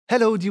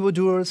Hello dear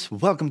Odooers,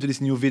 welcome to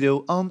this new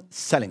video on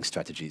selling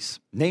strategies,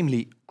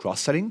 namely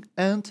cross-selling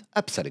and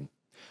upselling.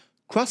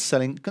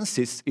 Cross-selling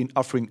consists in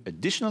offering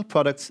additional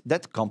products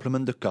that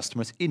complement the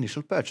customer's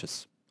initial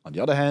purchase. On the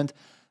other hand,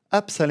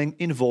 upselling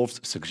involves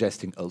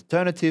suggesting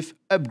alternative,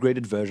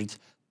 upgraded versions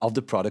of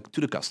the product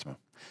to the customer.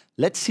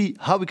 Let's see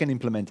how we can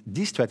implement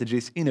these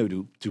strategies in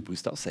Odoo to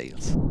boost our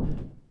sales.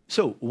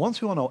 So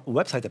once we're on our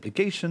website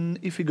application,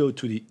 if we go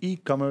to the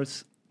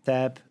eCommerce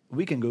tab,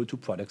 we can go to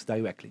products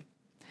directly.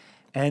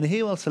 And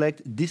here I'll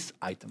select this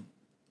item.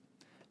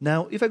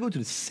 Now, if I go to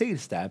the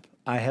Sales tab,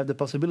 I have the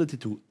possibility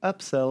to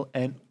upsell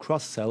and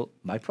cross-sell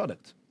my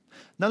product.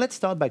 Now let's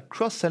start by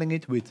cross-selling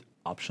it with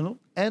optional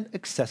and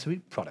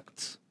accessory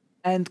products.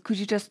 And could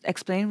you just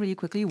explain really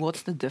quickly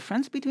what's the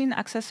difference between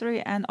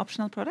accessory and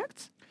optional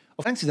products?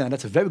 Oh, thanks, Susanna.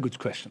 That's a very good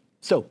question.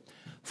 So,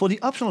 for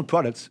the optional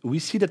products, we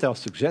see that they are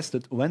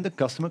suggested when the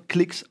customer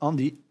clicks on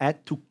the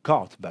Add to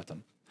Cart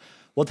button.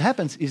 What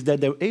happens is that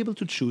they're able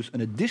to choose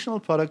an additional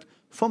product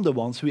from the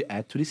ones we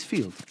add to this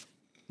field.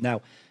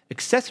 Now,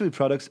 accessory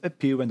products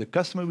appear when the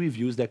customer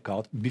reviews their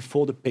cart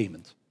before the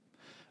payment.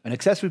 An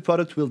accessory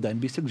product will then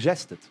be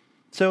suggested.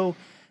 So,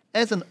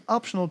 as an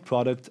optional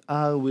product,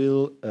 I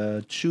will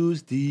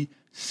choose the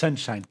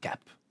Sunshine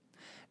Cap.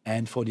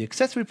 And for the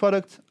accessory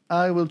product,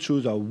 I will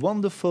choose our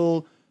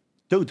wonderful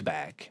tote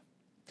bag.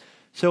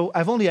 So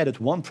I've only added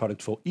one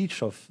product for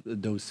each of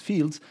those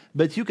fields,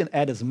 but you can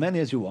add as many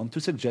as you want to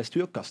suggest to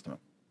your customer.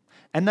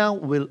 And now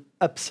we'll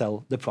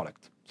upsell the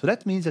product. So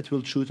that means that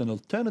we'll choose an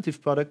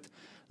alternative product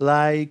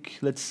like,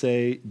 let's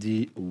say,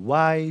 the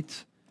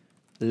white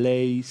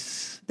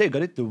lace, there you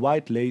got it, the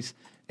white lace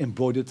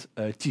embroidered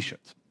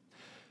t-shirt.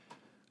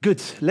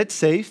 Good, let's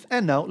save,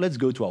 and now let's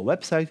go to our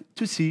website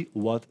to see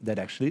what that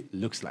actually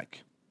looks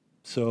like.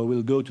 So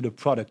we'll go to the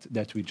product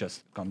that we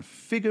just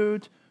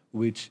configured,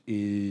 which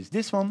is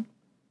this one.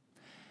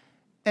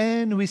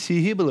 And we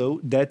see here below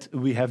that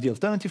we have the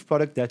alternative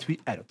product that we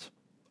added.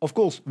 Of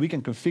course, we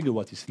can configure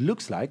what this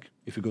looks like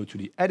if we go to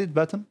the Edit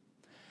button.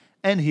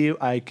 And here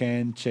I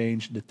can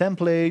change the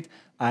template.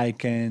 I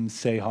can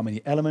say how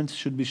many elements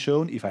should be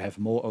shown if I have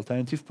more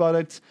alternative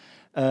products.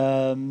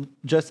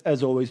 Just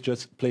as always,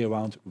 just play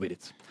around with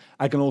it.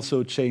 I can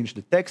also change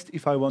the text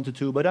if I wanted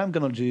to, but I'm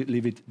going to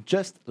leave it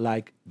just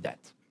like that.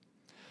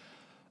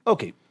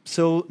 Okay,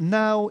 so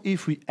now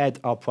if we add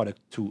our product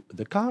to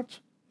the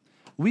cart,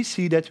 we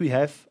see that we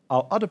have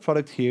our other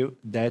product here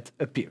that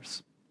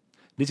appears.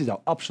 This is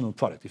our optional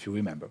product, if you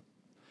remember.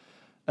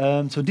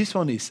 So this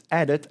one is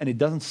added, and it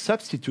doesn't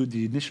substitute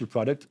the initial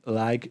product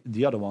like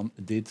the other one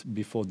did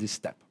before this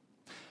step.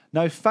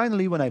 Now,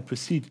 finally, when I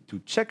proceed to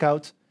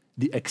checkout,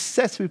 the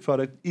accessory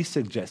product is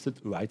suggested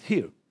right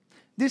here.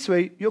 This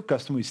way, your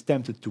customer is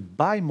tempted to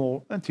buy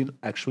more until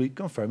actually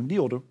confirming the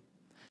order.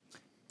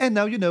 And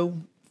now you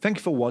know. Thank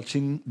you for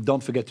watching.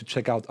 Don't forget to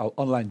check out our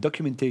online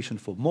documentation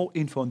for more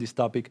info on this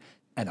topic,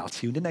 and I'll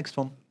see you in the next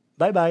one.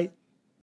 Bye bye.